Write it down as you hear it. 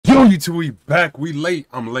YouTube, we back. We late.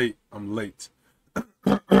 I'm late.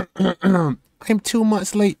 I'm 2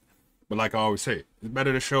 months late. But like I always say, it's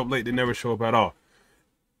better to show up late than never show up at all.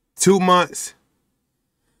 2 months.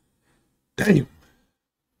 Damn.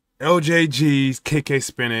 LJG's KK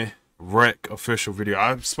Spinnin-Wreck official video.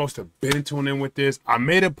 I'm supposed to been tune in with this. I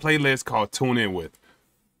made a playlist called Tune In With.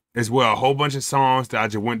 As well, a whole bunch of songs that I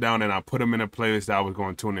just went down and I put them in a playlist that I was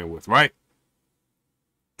going to tune in with, right?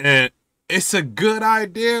 And it's a good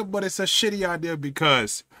idea, but it's a shitty idea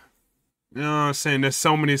because, you know what I'm saying, there's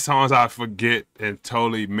so many songs I forget and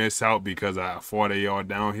totally miss out because I thought they all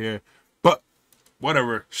down here. But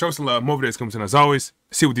whatever, show some love. More videos comes in as always.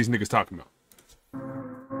 See what these niggas talking about.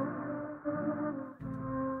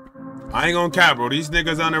 I ain't gonna cap, bro. These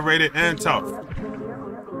niggas underrated and tough.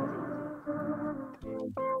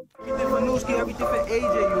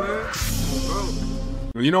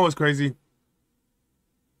 You know what's crazy?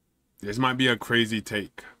 This might be a crazy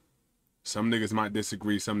take. Some niggas might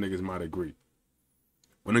disagree, some niggas might agree.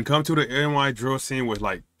 When it comes to the NY drill scene with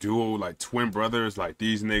like duo, like twin brothers, like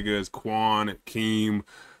these niggas, Quan, Keem,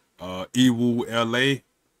 Ewu, Ljay,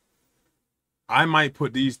 I might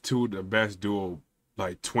put these two the best duo,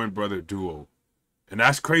 like twin brother duo. And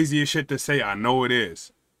that's crazy as shit to say, I know it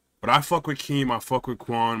is. But I fuck with Keem, I fuck with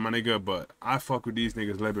Quan, my nigga, but I fuck with these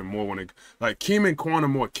niggas a little bit more when it, like Keem and Quan are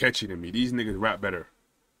more catchy than me. These niggas rap better.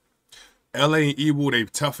 Ljay and Ewu, they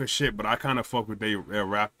tough as shit, but I kind of fuck with their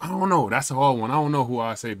rap. I don't know, that's a hard one. I don't know who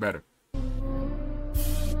I say better.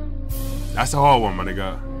 That's a hard one, my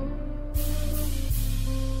nigga.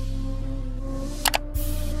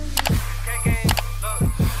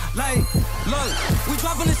 Like, look, we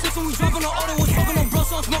dropping the system, we dropping the order, we're smoking on bro,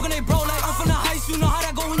 so I'm smoking they bro. Like, I'm from the heights, you know how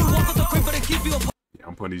that go when you walk up the crib, but they keep you apart. Yeah,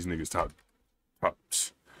 I'm putting these niggas top.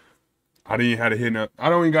 I didn't even have to hit no. I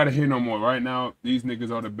don't even gotta hit no more. Right now, these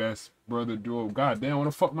niggas are the best brother duo. God damn, what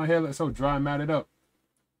the fuck my hair looks so dry and matted up.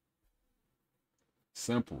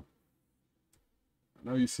 Simple. I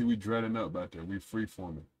know you see we dreading up out there. We free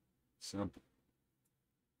forming. Simple.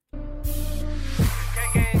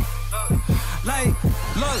 Like,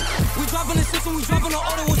 look, we dropping the system, we dropping the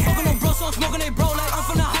order, we're smoking on bro, so I'm smoking they bro. Like, I'm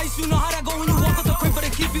from the heights, you know how that go when you walk up the crib, but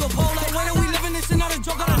they keep you a pole. Like, when are we living this and not a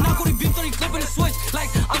joke? Gotta knock with the beef, 30 clipping the switch.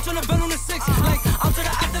 Like, I'm trying to bend on the 6. Like, I'm to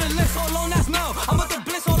the after the list, all on that's Mel. I'm at the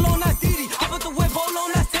bliss, all on that's Didi. I'm at the whip, all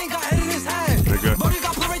on that's Tank, got head in his hand. Brody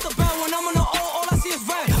got parade the bell, when I'm on the all I see is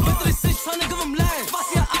red. Went to the 6, trying to give him lag. If I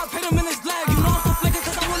see an op, hit him in his leg. You know I'm so flicking,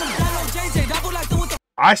 cause I want him down on JJ. That go like the with the.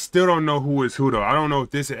 I still don't know who is who though. I don't know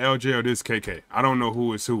if this is LJ or this KK. I don't know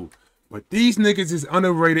who is who. But these niggas is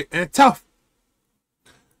underrated and tough.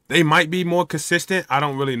 They might be more consistent. I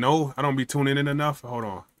don't really know. I don't be tuning in enough. Hold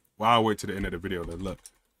on. Well, I'll wait to the end of the video to look.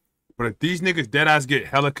 But if these niggas deadass get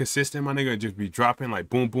hella consistent, my nigga, just be dropping like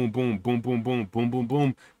boom, boom, boom, boom, boom, boom, boom, boom,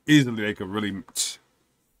 boom. Easily they could really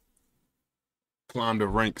climb the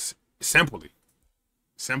ranks simply.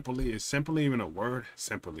 Simply, is simply even a word?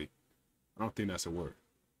 Simply. I don't think that's a word.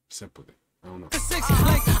 Simply. I don't know.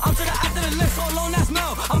 Like, I'm to the after the list, all on that's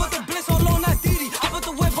Mel. I'm at the bliss, all on that's Didi. I'm at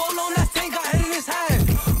the whip, all on that's Tank, got head in his hand.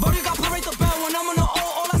 Brody got parade the bell, when I'm on the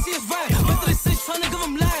all I see is red. Went to the 6, trying to give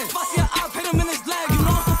him lag. If I see an op, hit him in his leg. You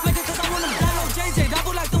know I'm so flicking, cause I want him down on JJ. That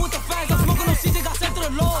go like the with the fags. I'm smoking on CJ, got sent to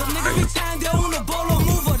the Lord. Them niggas be chatting, they on the ball, on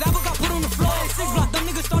mover. That got put on the floor. 6 block, them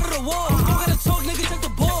niggas started a war. Go get a choke, niggas check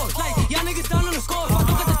the board. Like, y'all niggas down on the score. If I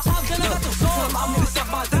don't get the top, then I got the sword. I'm niggas suck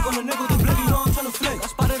my dick on the nigga with the blick, you know I'm trying to flick. I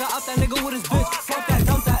spotted her out, that nigga with his bitch. Fuck that,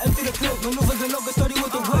 dump that, empty the clip. Maneuvers and logo, 30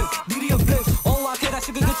 with the whip. DD a bitch. Oh, I care, that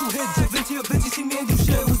shit could get you hit. Jip into your bitch, you see me and do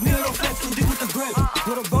shit. It was me and no flex, too deep with the grip.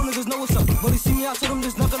 With a bro, niggas know what's up. But they see me out, told them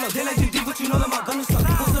just knuckle up. They like you deep, but you know that my gun is up.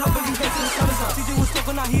 Posted up every day till the sun is up. CJ was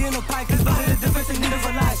talking, now he in a pike. Cause better the difference, they need to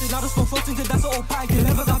relax. They not a small 14, cause that's an old pike. They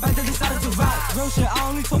never got back, they decided to ride. Real shit, I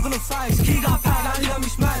only talking of size. Key got packed, now he got me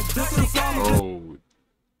smacked. Bless to the floor. Oh,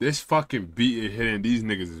 this fucking beat is hitting. These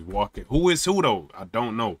niggas is walking. Who is who though? I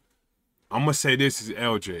don't know. I'm gonna say this is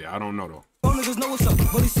LJ. I don't know though. Niggas know what's up,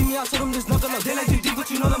 but they see me out, told them just knuckle up. They like you deep, but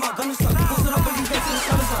you know that my gun is up. Posted up every day till the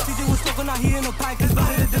sun is up. CJ was talking, now he in a pike. Cause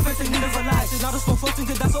better the difference, they need to relax. They not a small 14,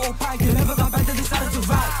 cause that's an old pike. They never got back, they decided to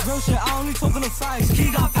ride. Real shit, I only talking of size.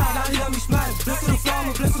 Key got packed, now he got me smacked. Bless to the floor,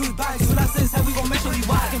 I'ma bless to his back. So that's his head, we gon' make sure he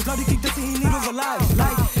wide. And bloody keep dissing, he need to relax.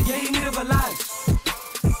 Like, yeah, he need to relax.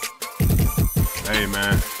 Hey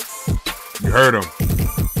man, you heard him.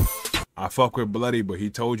 I fuck with Bloody, but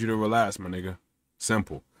he told you to relax, my nigga.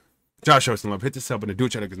 Simple. Josh, show some love. Hit this up in the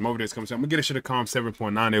dude channel because more videos coming. I'm gonna get a shit a calm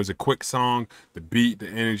 7.9. It was a quick song. The beat, the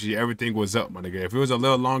energy, everything was up, my nigga. If it was a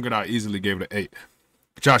little longer, I easily gave it an 8.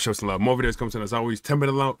 Josh, show some love. More videos coming as always. Tell me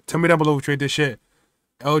down below if you rate this shit.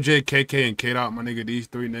 LJ, KK, and K-Dot, my nigga, these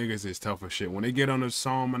 3 niggas is tough as shit. When they get on the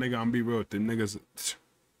song, my nigga, I'm be real with them niggas,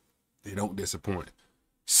 they don't disappoint.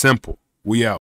 Simple. We out.